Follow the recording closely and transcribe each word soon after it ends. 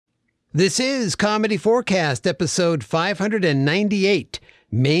This is Comedy Forecast, episode 598,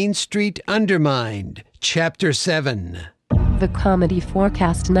 Main Street Undermined, Chapter 7. The Comedy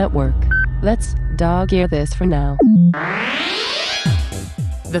Forecast Network. Let's dog-ear this for now.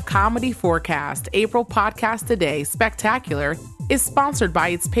 The Comedy Forecast April Podcast Today Spectacular is sponsored by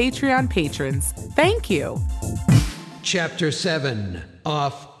its Patreon patrons. Thank you. Chapter 7,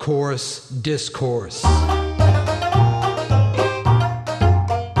 Off-Course Discourse.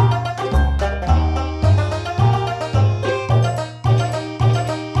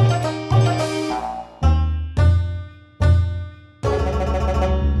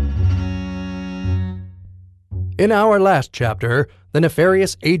 In our last chapter, the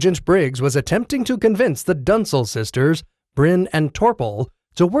nefarious Agent Briggs was attempting to convince the Dunsell sisters, Bryn and Torpel,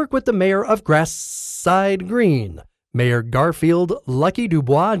 to work with the mayor of Grassside Green, Mayor Garfield Lucky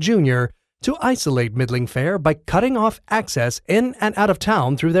Dubois Jr., to isolate Middling Fair by cutting off access in and out of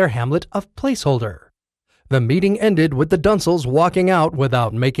town through their hamlet of Placeholder. The meeting ended with the Dunsells walking out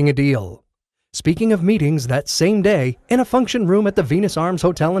without making a deal. Speaking of meetings, that same day, in a function room at the Venus Arms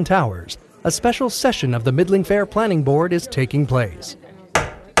Hotel and Towers, a special session of the Middling Fair Planning Board is taking place.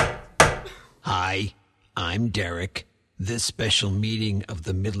 Hi, I'm Derek. This special meeting of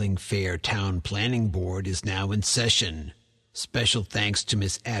the Middling Fair Town Planning Board is now in session. Special thanks to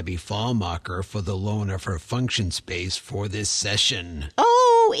Miss Abby Falmacher for the loan of her function space for this session.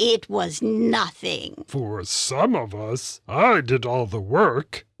 Oh, it was nothing. For some of us, I did all the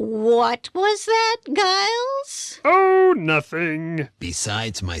work. What was that, Giles? Oh, nothing.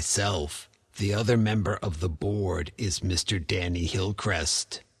 Besides myself, the other member of the board is Mr. Danny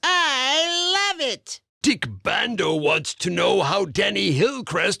Hillcrest. I love it. Dick Bando wants to know how Danny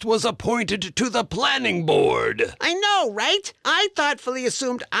Hillcrest was appointed to the planning board. I know, right? I thoughtfully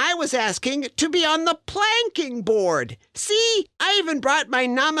assumed I was asking to be on the planking board. See, I even brought my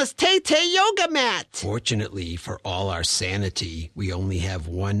Namaste yoga mat. Fortunately for all our sanity, we only have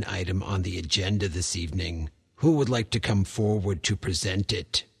one item on the agenda this evening. Who would like to come forward to present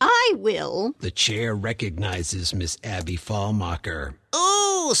it? I will. The chair recognizes Miss Abby Falmacher.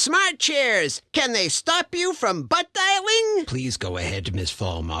 Ooh, smart chairs. Can they stop you from butt dialing? Please go ahead, Miss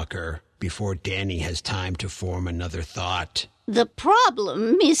Falmacher, before Danny has time to form another thought. The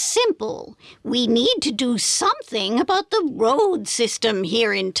problem is simple. We need to do something about the road system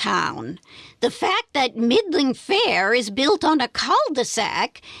here in town. The fact that Middling Fair is built on a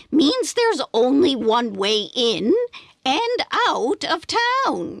cul-de-sac means there's only one way in and out of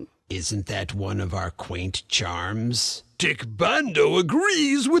town. Isn't that one of our quaint charms? Dick Bando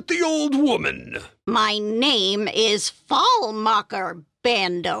agrees with the old woman. My name is Falmacher,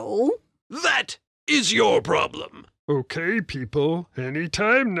 Bando. That is your problem. Okay, people,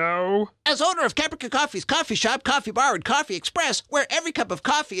 anytime now. As owner of Caprica Coffee's coffee shop, coffee bar, and coffee express, where every cup of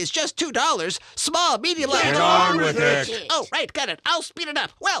coffee is just $2, small, medium, large. Get on with it. Oh, right, got it. I'll speed it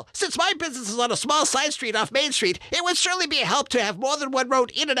up. Well, since my business is on a small side street off Main Street, it would surely be a help to have more than one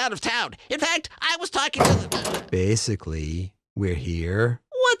road in and out of town. In fact, I was talking to the... Basically, we're here.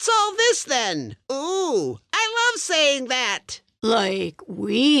 What's all this, then? Ooh, I love saying that. Like,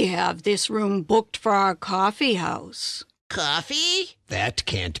 we have this room booked for our coffee house. Coffee? That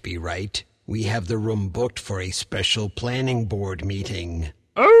can't be right. We have the room booked for a special planning board meeting.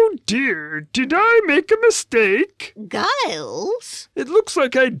 Oh dear, did I make a mistake? Giles? It looks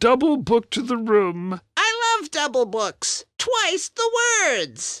like I double booked the room. I love double books. Twice the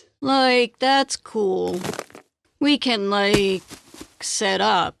words. Like, that's cool. We can, set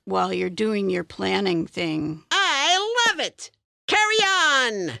up while you're doing your planning thing. I love it. Carry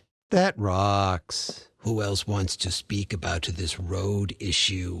on. That rocks. Who else wants to speak about this road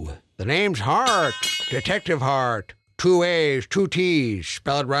issue? The name's Hart. Detective Hart. 2 A's, 2 T's.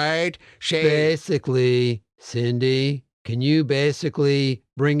 Spell it right. Basically, Cindy, can you basically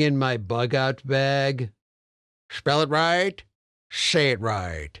bring in my bug-out bag? Spell it right. Say it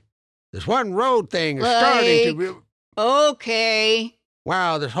right. This one road thing is starting to... Okay.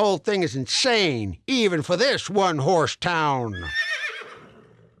 Wow, this whole thing is insane, even for this one-horse town.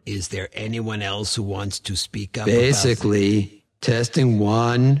 Is there anyone else who wants to speak up Basically, testing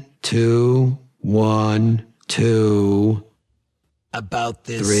 1, 2, 1, 2. About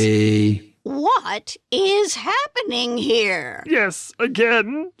this? 3. What is happening here? Yes,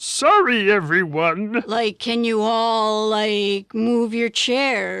 again. Sorry, everyone. Can you all, move your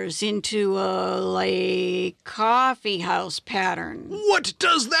chairs into a, coffee house pattern? What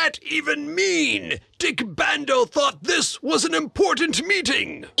does that even mean? Dick Bando thought this was an important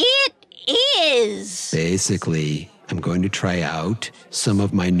meeting. It is. Basically, I'm going to try out some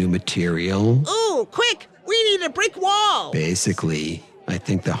of my new material. Ooh, quick! We need a brick wall. Basically, I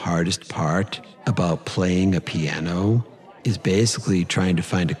think the hardest part about playing a piano is basically trying to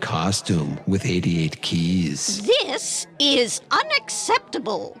find a costume with 88 keys. This is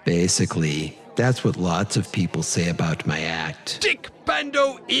unacceptable. Basically, that's what lots of people say about my act. Dick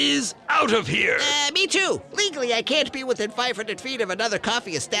Bando is out of here. Me too. Legally, I can't be within 500 feet of another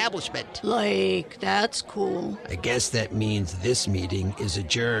coffee establishment. Like, that's cool. I guess that means this meeting is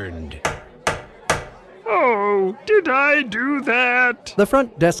adjourned. Oh, did I do that? The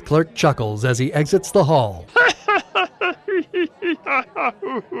front desk clerk chuckles as he exits the hall.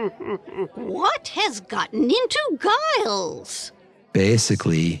 What has gotten into Giles?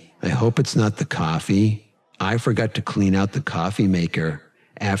 Basically, I hope it's not the coffee. I forgot to clean out the coffee maker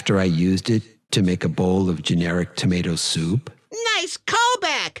after I used it to make a bowl of generic tomato soup. Nice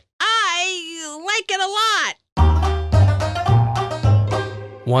callback. I like it a lot.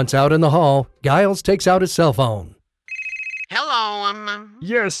 Once out in the hall, Giles takes out his cell phone. Hello,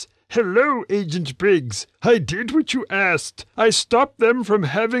 Yes, hello, Agent Briggs. I did what you asked. I stopped them from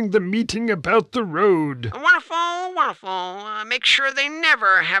having the meeting about the road. Wonderful, wonderful. Make sure they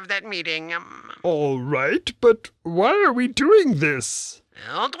never have that meeting. All right, but why are we doing this?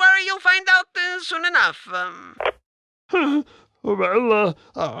 Don't worry, you'll find out soon enough. Well,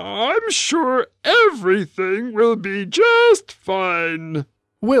 I'm sure everything will be just fine.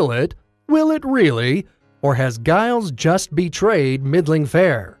 Will it? Will it really? Or has Giles just betrayed Middling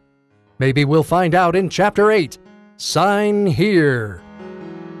Fair? Maybe we'll find out in Chapter 8. Sign here.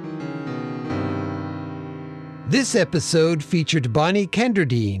 This episode featured Bonnie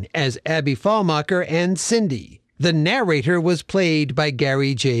Kenderdine as Abby Falmacher and Cindy. The narrator was played by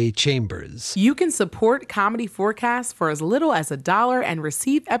Gary J. Chambers. You can support Comedy Forecast for as little as $1 and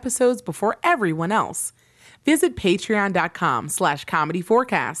receive episodes before everyone else. Visit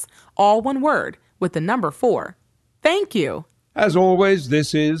patreon.com/comedyforecast, all one word, with the number 4. Thank you. As always,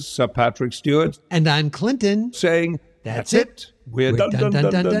 this is Sir Patrick Stewart. And I'm Clinton. Saying, That's it. it. We're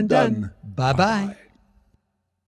done. Bye-bye.